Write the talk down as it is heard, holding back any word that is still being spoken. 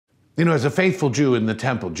You know, as a faithful Jew in the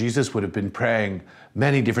temple, Jesus would have been praying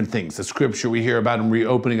many different things. The scripture we hear about him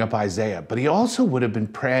reopening up Isaiah, but he also would have been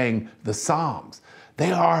praying the Psalms.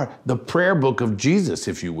 They are the prayer book of Jesus,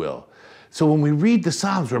 if you will. So when we read the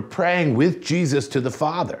Psalms, we're praying with Jesus to the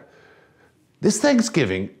Father. This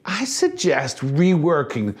Thanksgiving, I suggest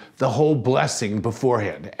reworking the whole blessing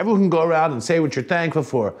beforehand. Everyone can go around and say what you're thankful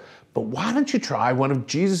for, but why don't you try one of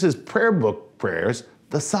Jesus's prayer book prayers,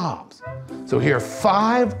 the Psalms? So here are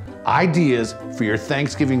 5 ideas for your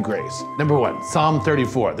Thanksgiving grace. Number 1, Psalm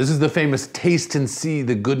 34. This is the famous taste and see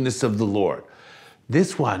the goodness of the Lord.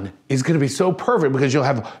 This one is going to be so perfect because you'll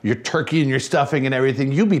have your turkey and your stuffing and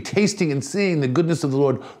everything. You'll be tasting and seeing the goodness of the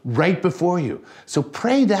Lord right before you. So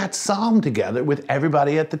pray that psalm together with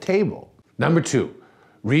everybody at the table. Number 2,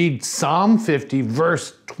 read Psalm 50,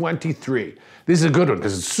 verse 23. This is a good one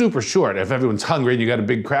because it's super short. If everyone's hungry and you got a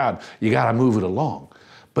big crowd, you got to move it along.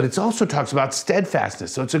 But it also talks about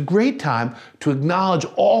steadfastness. So it's a great time to acknowledge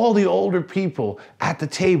all the older people at the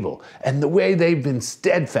table and the way they've been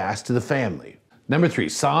steadfast to the family. Number 3,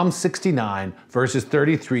 Psalm 69, verses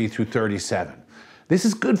 33 through 37. This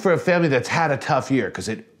is good for a family that's had a tough year because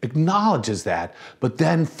it acknowledges that, but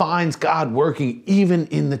then finds God working even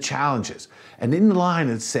in the challenges. And in the line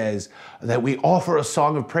it says that we offer a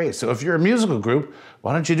song of praise. So if you're a musical group,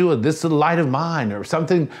 why don't you do This Little Light of Mine or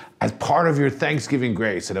something as part of your Thanksgiving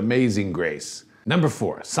grace, an amazing grace. Number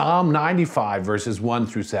 4, Psalm 95, verses 1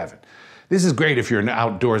 through 7. This is great if you're an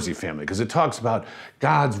outdoorsy family because it talks about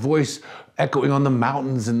God's voice echoing on the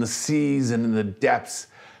mountains and the seas and in the depths.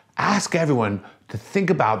 Ask everyone to think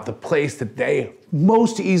about the place that they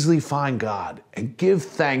most easily find God and give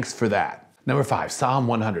thanks for that. Number 5, Psalm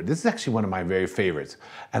 100. This is actually one of my very favorites,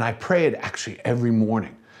 and I pray it actually every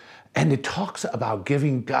morning. And it talks about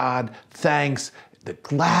giving God thanks, the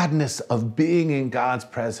gladness of being in God's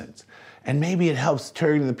presence. And maybe it helps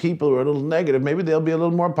turn the people who are a little negative. Maybe they'll be a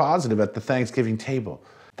little more positive at the Thanksgiving table.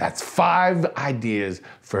 That's 5 ideas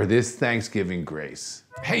for this Thanksgiving grace.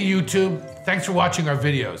 Hey YouTube, thanks for watching our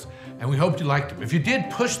videos, and we hope you liked them. If you did,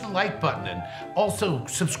 push the like button and also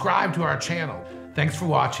subscribe to our channel. Thanks for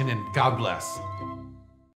watching, and God bless.